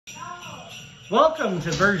Welcome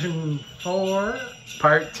to version 4.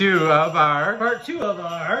 Part 2 of our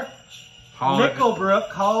Nickelbrook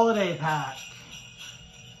Holiday Pack.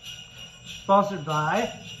 Sponsored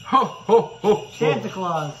by Ho, ho, ho, ho. Santa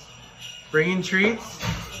Claus. Bringing treats,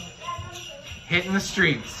 hitting the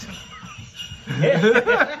streets.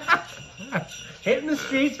 Hitting the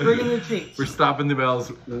streets, bringing the treats. We're stopping the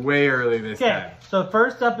bells way early this time. Okay, so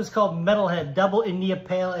first up is called Metalhead Double India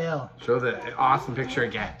Pale Ale. Show the awesome picture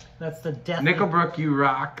again. That's the death. Nickelbrook, you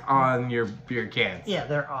rock on your beer cans. Yeah,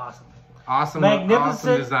 they're awesome. Awesome, Magnificent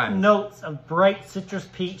awesome design. notes of bright citrus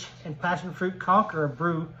peach and passion fruit conquer a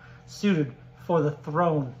brew suited for the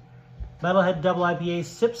throne. Metalhead Double IPA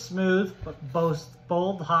sips smooth but boasts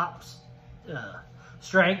bold hops,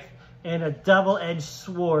 strength, and a double-edged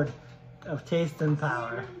sword of taste and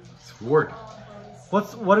power. Sword.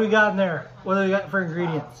 What do we got in there? What do we got for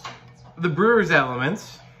ingredients? The brewer's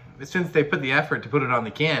elements, since they put the effort to put it on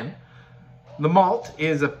the can. The malt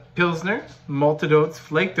is a Pilsner, malted oats,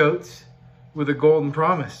 flaked oats, with a golden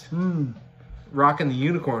promise. Rocking the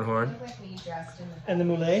unicorn horn. And the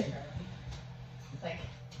moulet?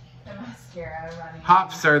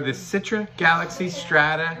 Hops are the Citra, Galaxy,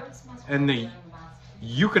 Strata, and the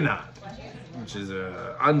Yukonot, which is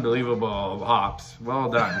unbelievable hops. Well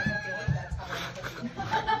done.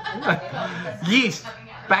 Yeast,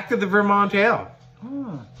 back to the Vermont ale.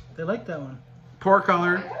 Oh, they like that one. Pour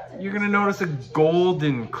color, you're going to notice a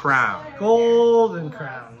golden crown. Golden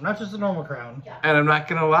crown, not just a normal crown. And I'm not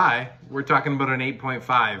going to lie, we're talking about an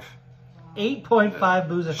 8.5. 8.5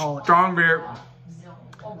 boozaholic. Strong beer,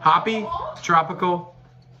 hoppy, tropical,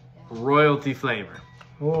 royalty flavor.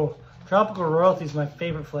 Oh, tropical royalty is my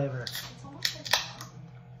favorite flavor.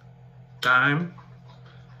 Time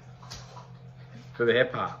for the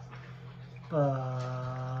hip hop.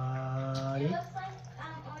 Buddy.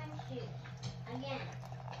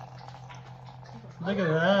 Look at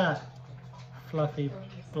that. Fluffy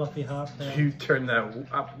hop there. You turned that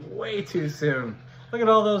up way too soon. Look at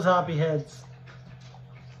all those hoppy heads.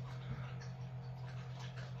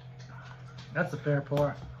 That's a fair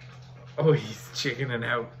pour. Oh, he's chickening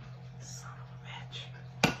out. Son of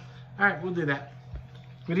a bitch. All right, we'll do that.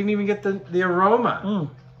 We didn't even get the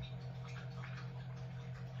aroma.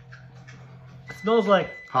 Smells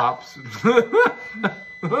like hops.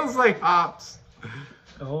 Smells like hops.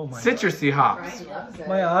 Oh my. Citrusy hops.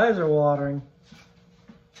 My eyes are watering.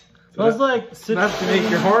 Smells like citrus. Enough to make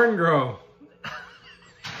your horn grow.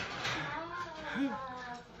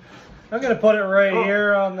 I'm gonna put it right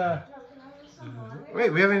here on the.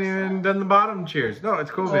 Wait, we haven't even done the bottom cheers. No,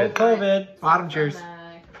 it's COVID. Oh, COVID. Bottom cheers.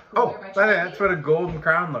 Oh, that's what a golden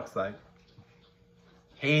crown looks like.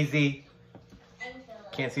 Hazy.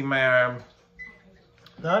 Can't see my arm.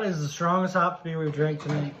 That is the strongest hop beer we've drank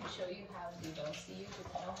tonight.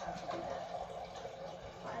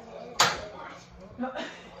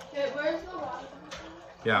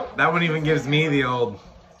 Yeah, that one even gives me the old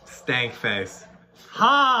stank face.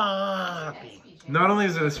 Hoppy. Not only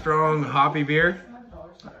is it a strong hoppy beer,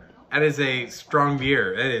 that is a strong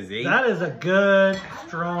beer. That is a good,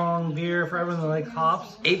 strong beer for everyone that likes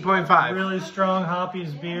hops. 8.5. Really strong hoppy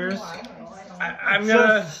beers. I'm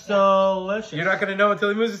gonna. Just delicious. You're not gonna know until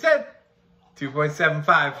he moves his head.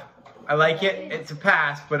 2.75. I like it. It's a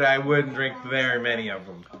pass, but I wouldn't drink very many of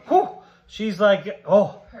them. Whew. She's like,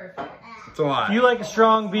 oh. It's a lot. If you like a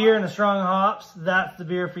strong beer and a strong hops, that's the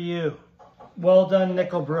beer for you. Well done,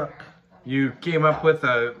 Nickelbrook. You came up with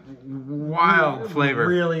a wild flavor.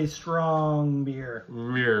 Really strong beer.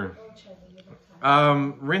 Beer.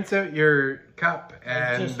 Rinse out your cup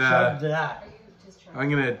and just chug that. I'm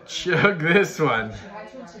gonna chug this one.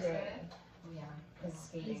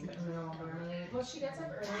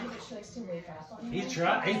 He's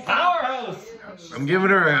powerhouse. I'm giving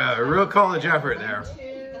her a real college effort there.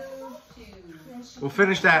 We'll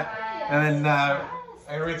finish that and then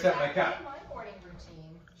I rinse out my cup.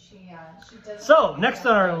 So, next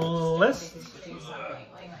on our list,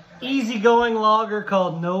 easygoing lager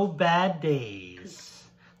called No Bad Daze.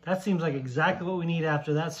 That seems like exactly what we need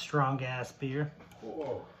after that strong ass beer.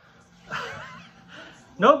 Whoa.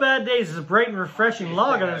 No Bad Daze is a bright and refreshing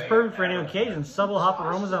lager that is perfect for any occasion. Subtle hop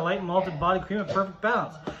aromas and light malted body cream at perfect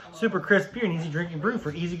balance. Super crisp beer and easy drinking brew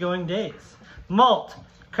for easygoing days. Malt,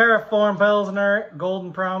 Caraform Pilsner,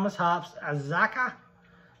 Golden Promise, hops, Azaka,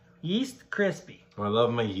 yeast, crispy. Oh, I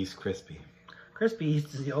love my yeast crispy. Crispy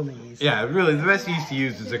yeast is the only yeast. Yeah, really, the best yeast to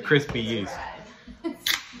use is a crispy yeast.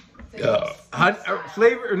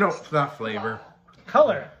 Flavor, no, not flavor.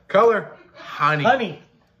 Color. Color, honey. Honey.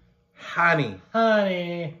 Honey.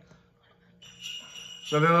 Honey.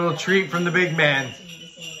 Another little treat from the big man.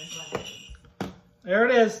 There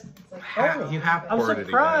it is. You have I'm poured it again.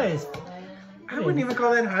 surprised. I wouldn't even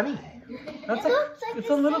call that honey. It's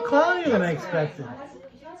a little cloudier than I expected.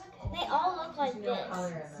 They all look like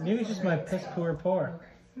this. Maybe it's just my piss poor pour.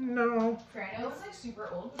 No. It looks like super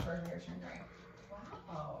old before the beer turned gray.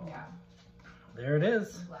 Wow. Yeah. There it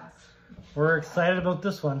is. We're excited about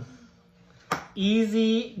this one.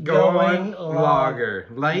 Easy going lager.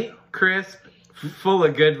 Light, crisp, full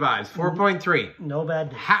of good vibes. 4.3. No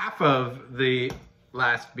bad day. Half of the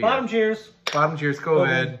last beer. Bottom cheers. Bottom cheers. Go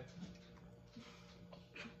ahead.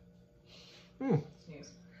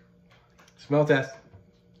 Smell test.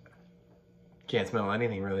 Can't smell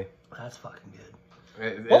anything really. That's fucking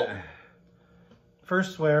good.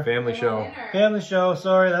 First swear. Family show. Family show.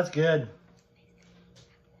 Sorry, that's good.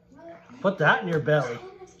 Put that in your belly.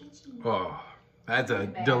 Oh, that's a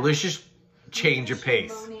delicious change of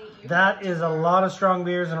pace. That is a lot of strong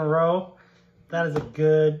beers in a row. That is a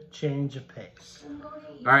good change of pace.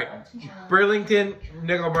 All right, Burlington,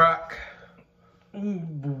 Nickelbrook.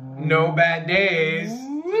 No bad days.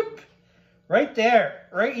 Right there.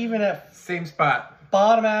 Right even at Same spot.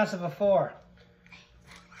 bottom ass of a 4.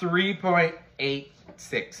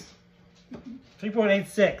 3.86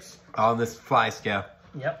 3.86. on this fly scale.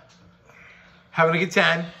 Yep. Having a good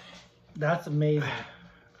time. That's amazing.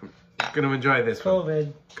 Gonna enjoy this one.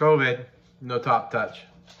 COVID. COVID. No top touch.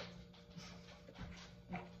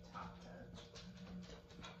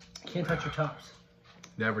 Can't touch your tops.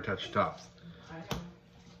 Never touch tops.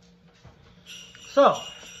 So,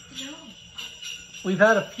 we've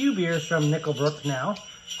had a few beers from Nickelbrook now.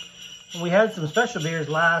 And we had some special beers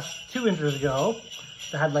last 2 winters ago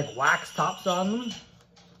that had like wax tops on them.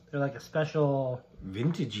 They're like a special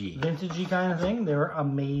Vintagey. vintagey kind of thing. They were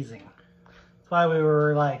amazing. That's why we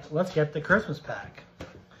were like, let's get the Christmas pack.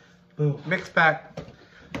 Boom. Mixed pack.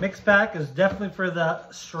 Mixed pack is definitely for the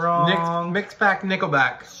strong, Mixed pack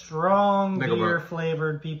Nickelback. strong Nickelbrook. beer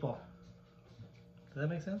flavored people. Does that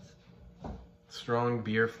make sense? Strong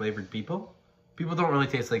beer flavored people. People don't really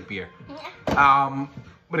taste like beer.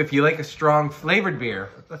 But if you like a strong flavored beer,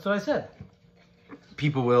 That's what I said.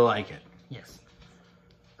 people will like it. Yes.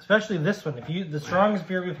 Especially this one. The strongest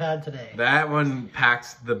beer we've had today. That one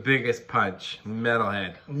packs the biggest punch.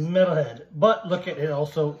 Metalhead. Metalhead. But look at it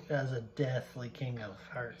also as a deathly king of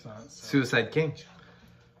hearts on it. So. Suicide King.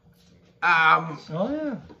 Oh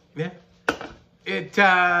yeah.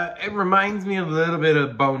 Yeah. It reminds me a little bit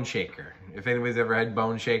of Bone Shaker. If anybody's ever had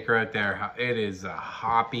Bone Shaker out there, it is a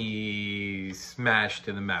hoppy smash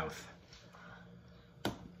to the mouth.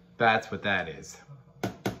 That's what that is.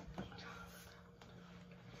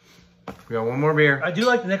 We got one more beer. I do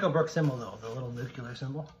like the Nickelbrook symbol though, the little nuclear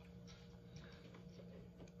symbol.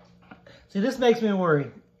 See, this makes me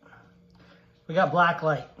worried. We got black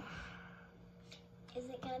light. Is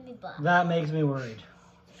it gonna be black? That makes me worried.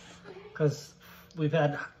 Because we've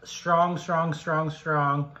had strong,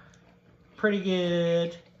 pretty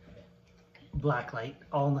good black light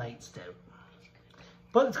all night stout.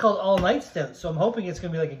 But it's called all night stout, so I'm hoping it's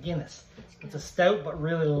gonna be like a Guinness. It's a stout but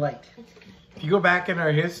really light. If you go back in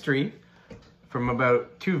our history from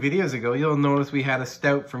about 2 videos ago, you'll notice we had a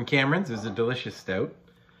stout from Cameron's. It was a delicious stout.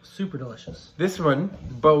 Super delicious. This one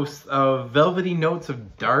boasts of velvety notes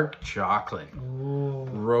of dark chocolate. Ooh.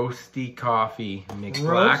 Roasty coffee. Makes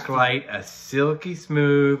black light a silky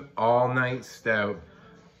smooth all-night stout.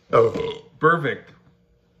 Oh, perfect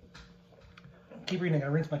Keep reading, I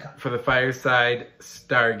gotta rinse my cup. for the fireside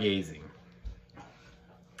stargazing.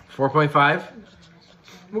 4.5.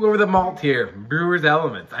 We'll go over the malt here. Brewer's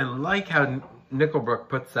Elements. I like how Nickelbrook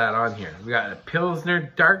puts that on here. We got a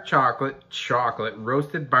Pilsner, dark chocolate,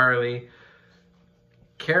 roasted barley,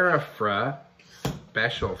 Carafra,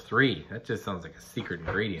 Special 3. That just sounds like a secret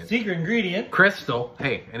ingredient. Secret ingredient. Crystal.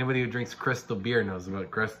 Hey, anybody who drinks Crystal beer knows about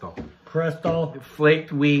Crystal. Crystal.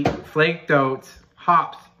 Flaked wheat, flaked oats,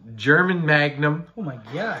 hops, German Magnum, Oh my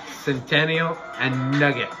gosh. Centennial, and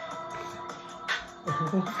Nugget.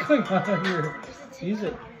 What's going on here?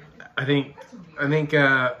 Music. I think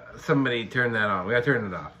somebody turned that on. We gotta turn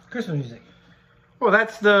it off. Christmas music. Well,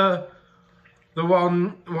 that's the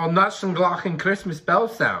Nuts and Glocken Christmas bell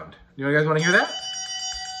sound. You guys want to hear that?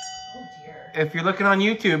 Oh dear. If you're looking on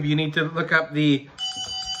YouTube, you need to look up the.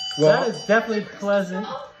 That is definitely pleasant.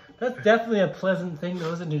 That's definitely a pleasant thing to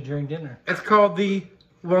listen to during dinner. It's called the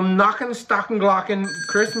Knocken Stocken Glocken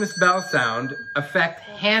Christmas bell sound effect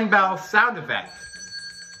handbell sound effect.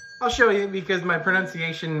 I'll show you because my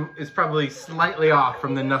pronunciation is probably slightly off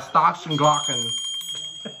from the Nastaschen Glocken.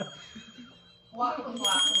 Waffle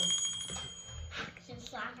waffle.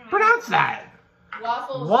 Pronounce that.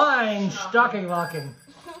 Waffles. Wine stocking locking.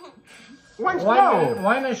 Wine snow.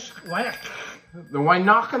 Wine. The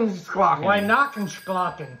Weihnachtensglocken.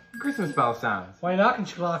 Weihnachtensglocken. Christmas bell sounds.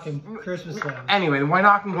 Weihnachtensglocken. Christmas sound. Anyway, the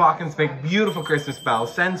Weihnachtenglockens make beautiful Christmas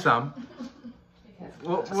bells. Send some.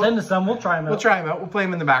 Send us some. We'll try them out. We'll try them out. We'll play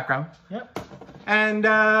them in the background. Yep. And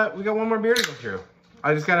we got one more beer to go through.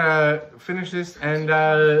 I just gotta finish this and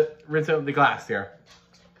rinse out the glass here.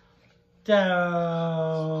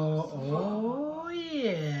 Oh,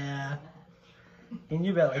 yeah. In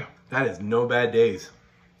your belly. That is no bad days.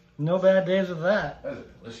 No bad days with that. That is a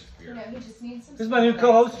delicious beer. He just needs some. This is my new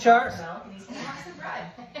co-host, Chars. And he's gonna have some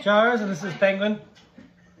bread. Chars, and this is Penguin.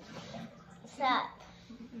 What's that?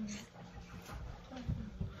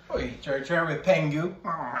 Oi, Char with Pengu.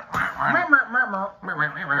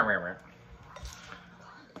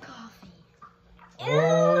 Coffee.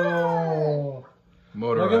 Oh.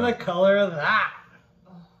 Motor Look at oil. the color of that.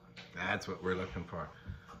 That's what we're looking for.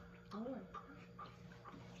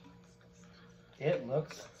 It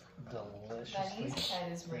looks delicious. Benny's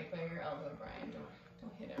head is right by your elbow, Brian.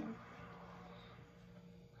 Don't hit him.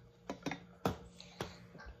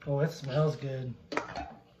 Oh, it smells good.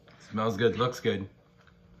 Smells good, looks good.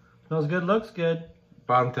 Smells good, looks good.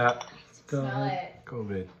 Bottom tap. Smell COVID. it.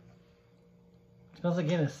 COVID. Smells like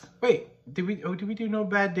Guinness. Wait, did we do no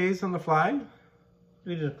bad days on the fly?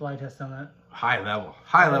 We did a fly test on that. High level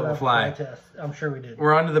fly. Test. I'm sure we did.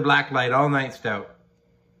 We're on to the black light all night stout.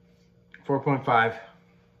 4.5.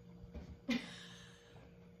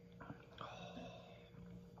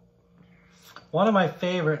 One of my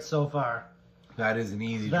favorites so far. That is an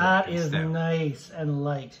easy That drinking is stout. nice and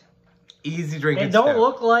light. Easy drinking It don't stout.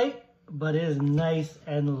 look light, but it is nice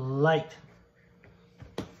and light.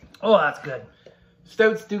 Oh, that's good.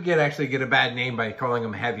 Stouts do actually get a bad name by calling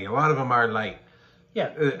them heavy. A lot of them are light.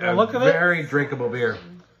 Yeah, A the look of it, very drinkable beer.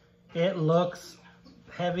 it looks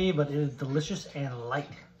heavy, but it is delicious and light.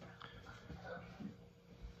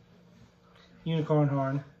 Unicorn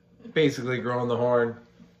horn. Basically growing the horn.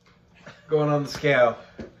 Going on the scale.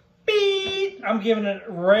 Beep! I'm giving it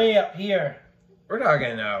Ray up here. We're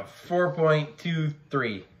talking 4.23.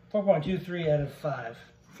 4.23 out of 5.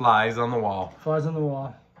 Flies on the wall. Flies on the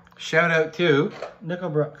wall. Shout out to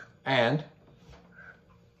Nickelbrook. and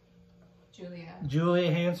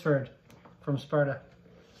Julia Hansford from Sparta.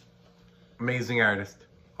 amazing artist.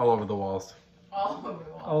 All over the walls. All over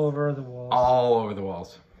the wall. All over the wall. All over the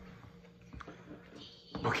walls.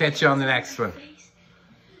 We'll catch you on the next one.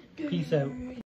 Peace out.